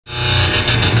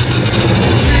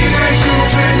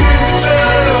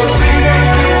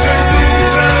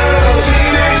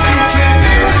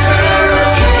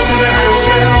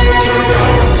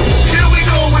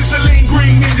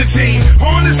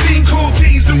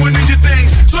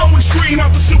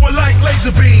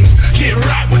Get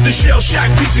right with the shell shock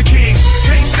pizza king.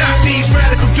 Can't stop these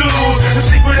radical dudes. The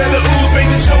secret of the ooze made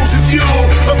the chosen few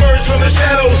emerge from the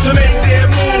shadows to make their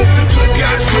move. Good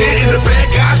guys win in the back